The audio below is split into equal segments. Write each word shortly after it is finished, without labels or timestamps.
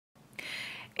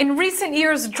In recent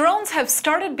years, drones have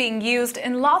started being used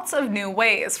in lots of new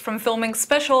ways, from filming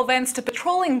special events to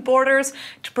patrolling borders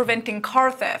to preventing car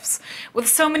thefts. With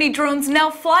so many drones now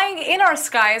flying in our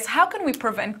skies, how can we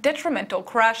prevent detrimental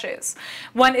crashes?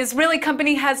 One Israeli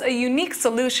company has a unique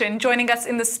solution. Joining us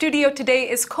in the studio today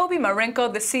is Kobi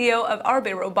Marenko, the CEO of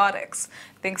Arbe Robotics.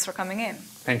 Thanks for coming in.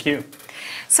 Thank you.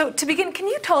 So to begin, can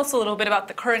you tell us a little bit about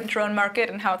the current drone market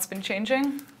and how it's been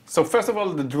changing? So first of all,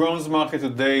 the drones market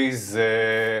today is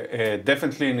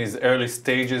definitely in its early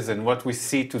stages, and what we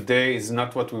see today is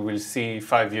not what we will see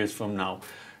 5 years from now.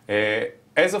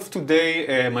 As of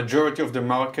today, a majority of the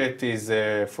market is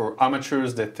for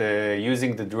amateurs that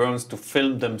using the drones to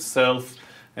film themselves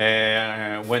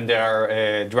when they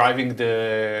are driving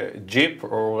the Jeep,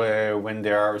 or when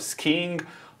they are skiing,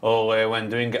 or when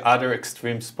doing other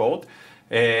extreme sport.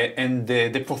 And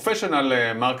the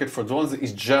professional market for drones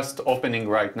is just opening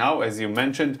right now. As you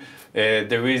mentioned,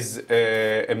 there is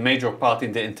a major part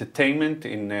in the entertainment,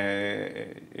 in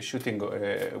shooting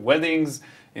weddings,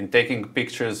 in taking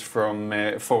pictures for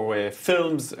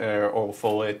films or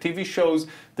for TV shows.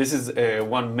 This is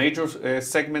one major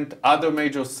segment. Other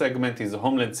major segment is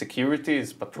homeland security,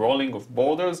 is patrolling of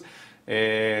borders.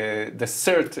 The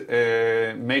third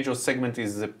major segment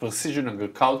is precision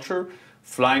agriculture,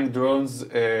 flying drones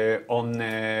on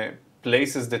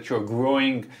places that you're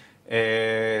growing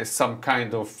some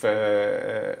kind of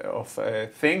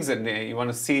things, and you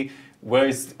want to see where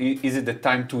is it the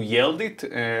time to yield it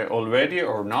already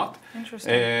or not.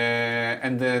 Interesting.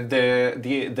 And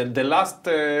the last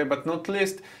but not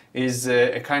least is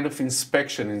a kind of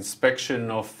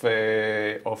inspection of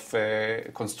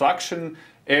construction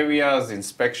areas,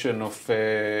 inspection of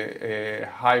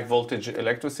high voltage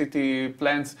electricity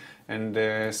plants, and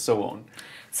so on.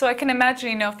 So I can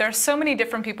imagine, if there are so many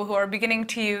different people who are beginning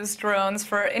to use drones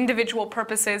for individual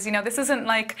purposes, this isn't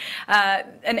like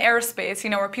an airspace,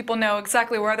 where people know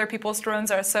exactly where other people's drones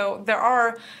are. So there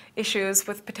are issues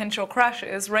with potential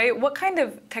crashes, right? What kind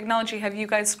of technology have you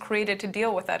guys created to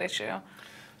deal with that issue?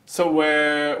 So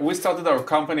we started our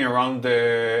company around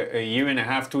a year and a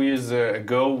half, 2 years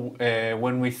ago,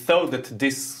 when we thought that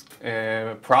this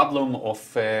problem of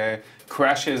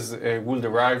crashes will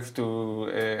arrive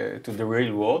to the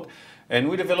real world. And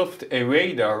we developed a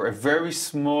radar, a very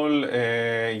small,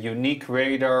 unique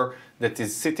radar that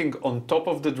is sitting on top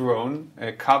of the drone,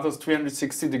 covers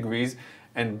 360 degrees,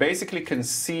 and basically can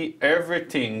see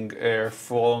everything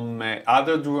from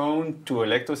other drone to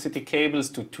electricity cables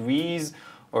to trees,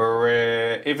 or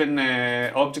even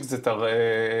objects that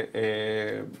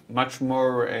are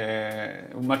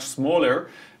much smaller.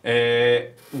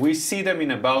 We see them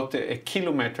in about a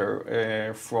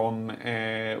kilometer from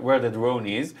where the drone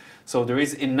is. So there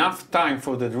is enough time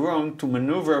for the drone to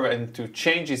maneuver and to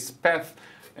change its path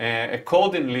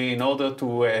accordingly in order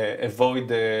to avoid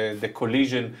the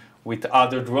collision with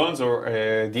other drones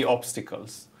or the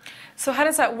obstacles. So how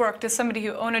does that work? Does somebody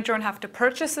who owns a drone have to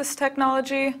purchase this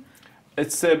technology?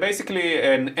 It's basically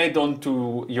an add-on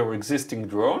to your existing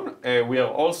drone. We are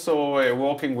also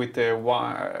working with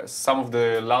some of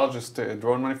the largest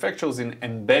drone manufacturers in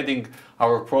embedding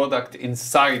our product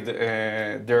inside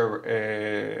their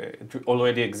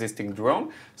already existing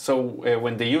drone. So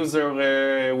when the user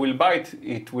will buy it,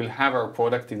 it will have our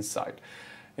product inside.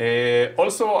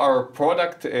 Also, our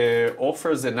product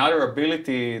offers another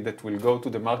ability that will go to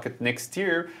the market next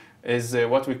year, is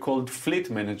what we call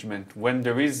fleet management. When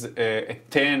there is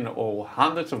 10 or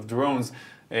hundreds of drones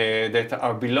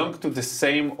that belong to the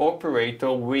same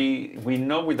operator, we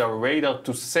know with our radar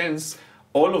to sense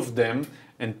all of them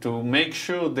and to make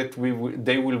sure that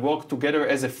they will work together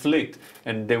as a fleet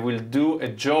and they will do a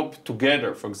job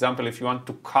together. For example, if you want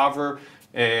to cover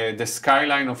the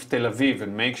skyline of Tel Aviv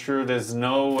and make sure there's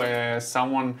no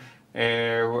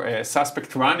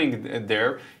suspect running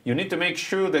there, you need to make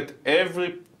sure that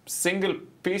every single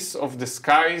piece of the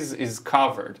skies is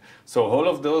covered. So all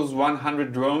of those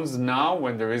 100 drones now,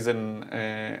 when there is an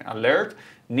alert,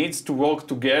 needs to work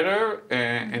together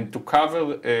and to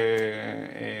cover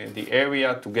the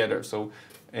area together. So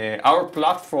our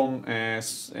platform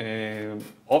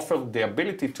offers the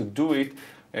ability to do it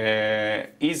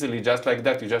easily, just like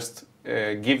that. You just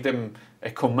give them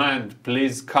a command,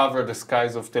 please cover the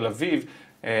skies of Tel Aviv,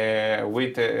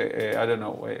 with, I don't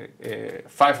know,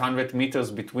 500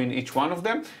 meters between each one of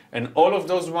them. And all of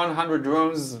those 100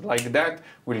 drones like that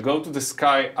will go to the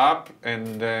sky up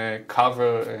and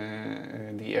cover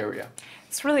the area.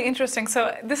 It's really interesting.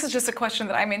 So this is just a question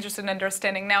that I'm interested in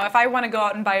understanding. Now, if I want to go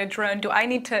out and buy a drone, do I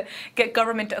need to get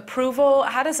government approval?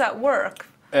 How does that work?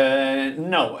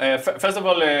 No. First of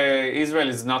all, Israel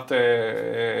is not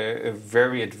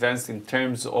very advanced in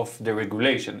terms of the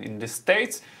regulation. In the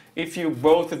States, if you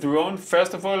bought a drone,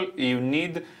 first of all, you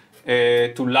need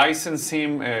to license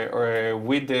him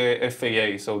with the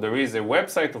FAA. So there is a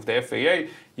website of the FAA.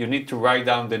 You need to write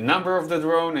down the number of the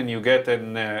drone, and you get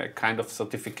a kind of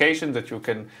certification that you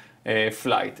can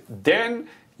fly it. Then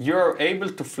you're able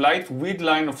to fly it with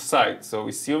line of sight. So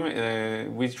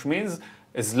which means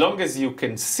as long as you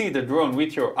can see the drone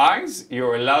with your eyes,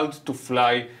 you're allowed to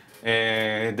fly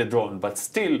the drone. But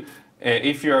still,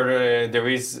 if there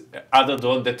is other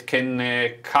drone that can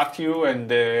cut you, and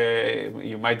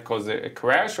you might cause a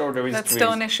crash, or there is That's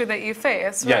still an issue that you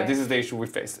face, yeah, right? this is the issue we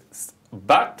face.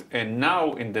 But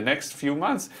now, in the next few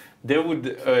months, the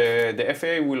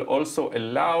FAA will also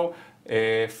allow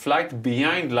flight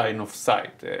behind line of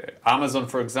sight. Amazon,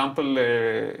 for example,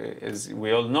 as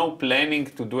we all know, planning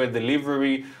to do a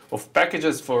delivery of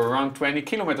packages for around 20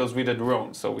 kilometers with a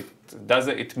drone. So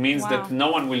it means that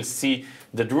no one will see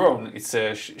the drone.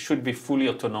 It should be fully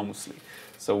autonomously.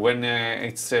 So when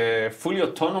it's fully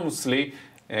autonomously,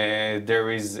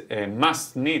 there is a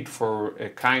must need for a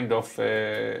kind of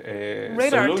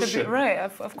radar solution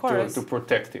of course. To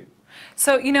protect him.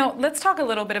 So, let's talk a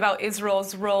little bit about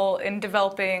Israel's role in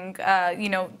developing,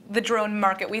 the drone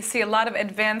market. We see a lot of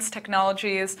advanced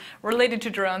technologies related to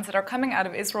drones that are coming out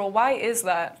of Israel. Why is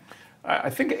that? I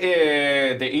think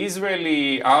the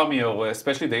Israeli army, or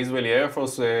especially the Israeli Air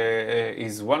Force,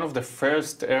 is one of the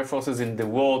first air forces in the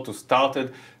world to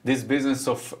started this business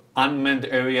of unmanned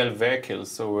aerial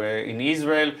vehicles. So in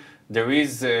Israel, there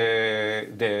is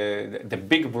the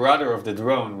big brother of the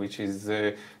drone, which is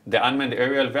the unmanned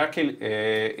aerial vehicle,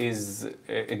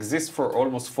 exists for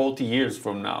almost 40 years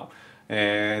from now.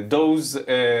 Those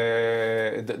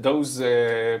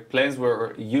planes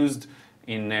were used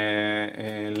in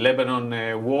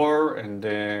Lebanon war, and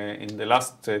in the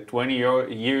last 20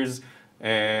 years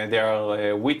they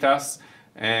are with us.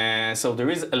 So there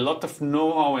is a lot of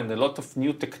know-how and a lot of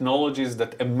new technologies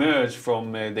that emerge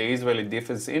from the Israeli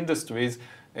defense industries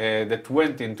that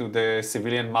went into the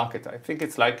civilian market. I think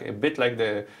it's a bit like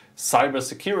the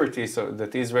cybersecurity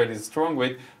that Israel is strong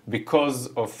with because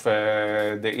of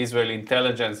the Israeli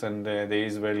intelligence and the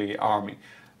Israeli army.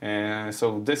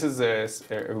 So this is a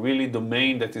really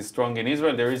domain that is strong in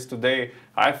Israel. There is today,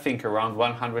 I think, around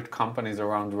 100 companies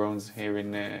around drones here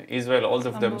in Israel. All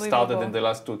of them started in the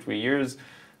last 2-3 years.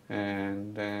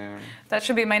 And that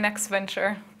should be my next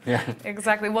venture. Yeah.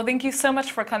 Exactly. Well, thank you so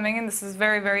much for coming in. This is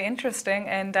very, very interesting.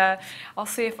 And I'll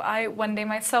see if one day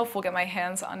myself will get my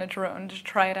hands on a drone to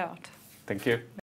try it out. Thank you.